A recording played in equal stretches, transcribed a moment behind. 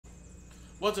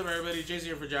What's up, everybody? Jason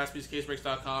here for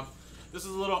JaspysCaseBreaks.com. This is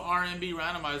a little R&B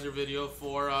randomizer video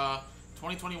for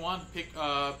 2021. Pick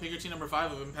your team number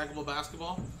 5 of Impeccable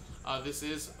Basketball. This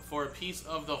is for a piece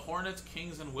of the Hornets,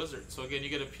 Kings, and Wizards. So again, you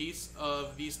get a piece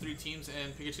of these 3 teams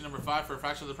and pick your team number 5 for a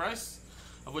fraction of the price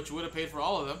of what you would have paid for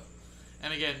all of them.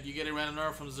 And again, you get a random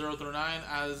number from 0 through 9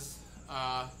 as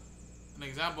an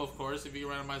example, of course. If you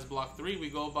randomize block 3, we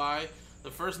go by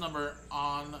the first number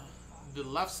on the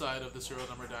left side of the serial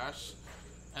number dash.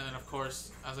 And then, of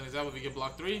course, as an example, if you get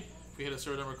block 3, if we hit a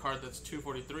serial number card that's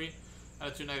 243 out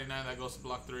of 299, that goes to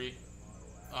block 3.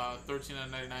 13 out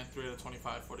of 99, 3 out of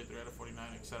 25, 43 out of 49,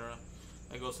 etc.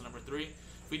 That goes to number 3.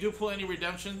 If we do pull any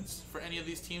redemptions for any of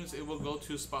these teams, it will go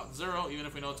to spot 0. Even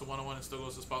if we know it's a 1-on-1, it still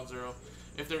goes to spot 0.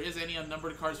 If there is any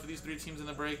unnumbered cards for these 3 teams in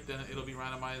the break, then it'll be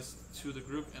randomized to the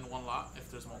group in one lot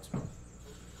if there's multiple.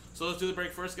 So let's do the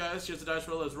break first, guys. Here's the dice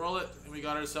roll. Let's roll it. And we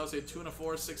got ourselves a 2 and a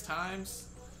 4 6 times.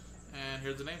 And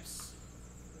here's the names.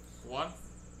 1,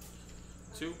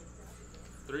 2,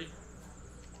 3,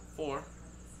 4,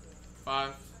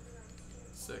 5,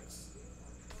 6.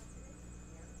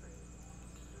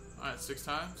 Alright, 6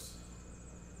 times.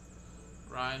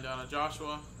 Ryan down to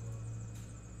Joshua.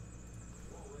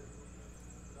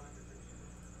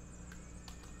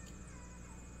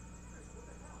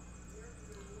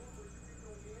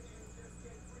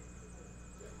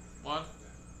 One,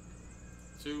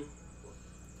 2,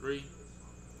 3,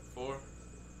 4,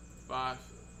 5,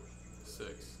 6.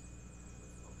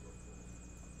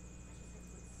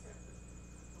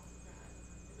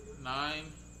 Nine.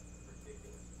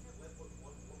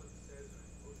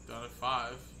 Down to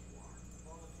 5.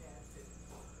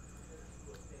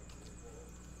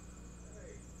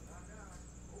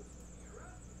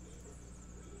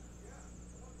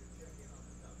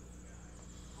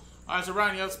 Alright, so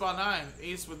Ryan, you have spot 9.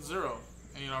 Ace with 0.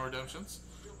 Any redemptions.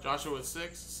 Joshua with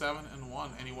 6, 7, and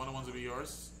 1. Any 1-on-1s will be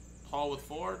yours. Paul with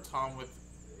 4. Tom with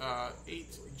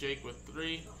 8. Jake with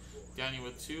 3. Daniel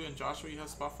with 2. And Joshua, you have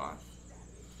spot 5.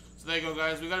 So there you go,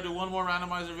 guys. We got to do one more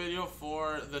randomizer video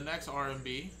for the next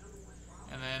R&B.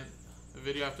 And then the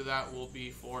video after that will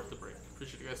be for the break.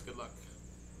 Appreciate you guys. Good luck.